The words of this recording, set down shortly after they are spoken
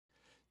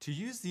To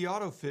use the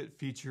AutoFit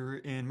feature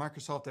in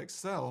Microsoft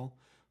Excel,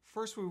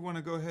 first we want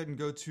to go ahead and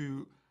go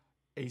to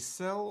a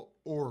cell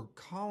or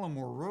column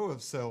or row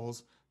of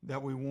cells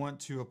that we want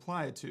to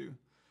apply it to.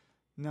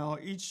 Now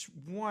each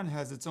one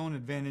has its own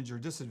advantage or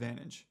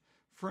disadvantage.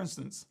 For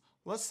instance,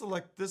 let's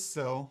select this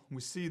cell.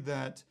 We see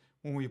that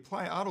when we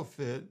apply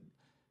AutoFit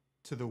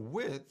to the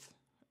width,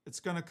 it's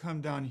going to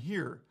come down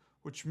here,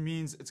 which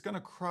means it's going to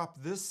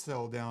crop this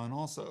cell down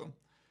also.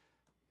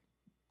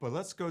 But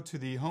let's go to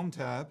the Home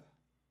tab,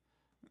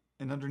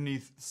 and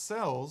underneath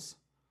Cells,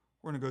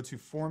 we're going to go to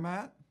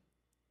Format,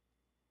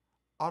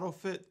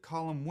 AutoFit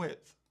Column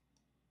Width.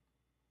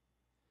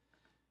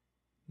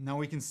 Now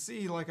we can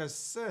see, like I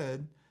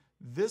said,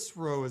 this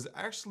row is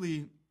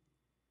actually,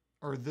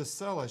 or this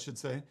cell I should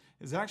say,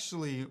 is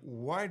actually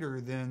wider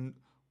than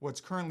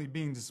what's currently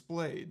being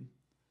displayed.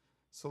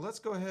 So let's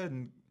go ahead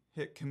and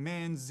hit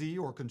Command Z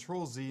or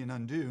Control Z and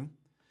undo.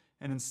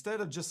 And instead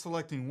of just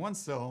selecting one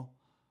cell,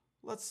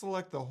 let's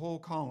select the whole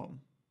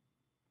column.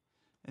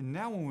 And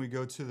now when we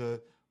go to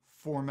the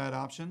Format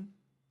option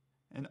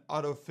and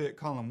AutoFit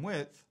Column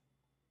Width,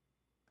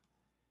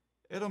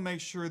 it'll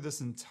make sure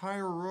this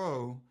entire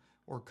row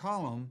or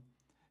column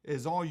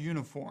is all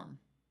uniform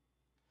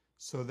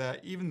so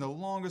that even the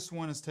longest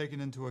one is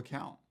taken into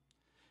account.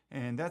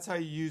 And that's how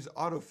you use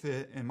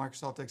AutoFit in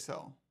Microsoft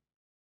Excel.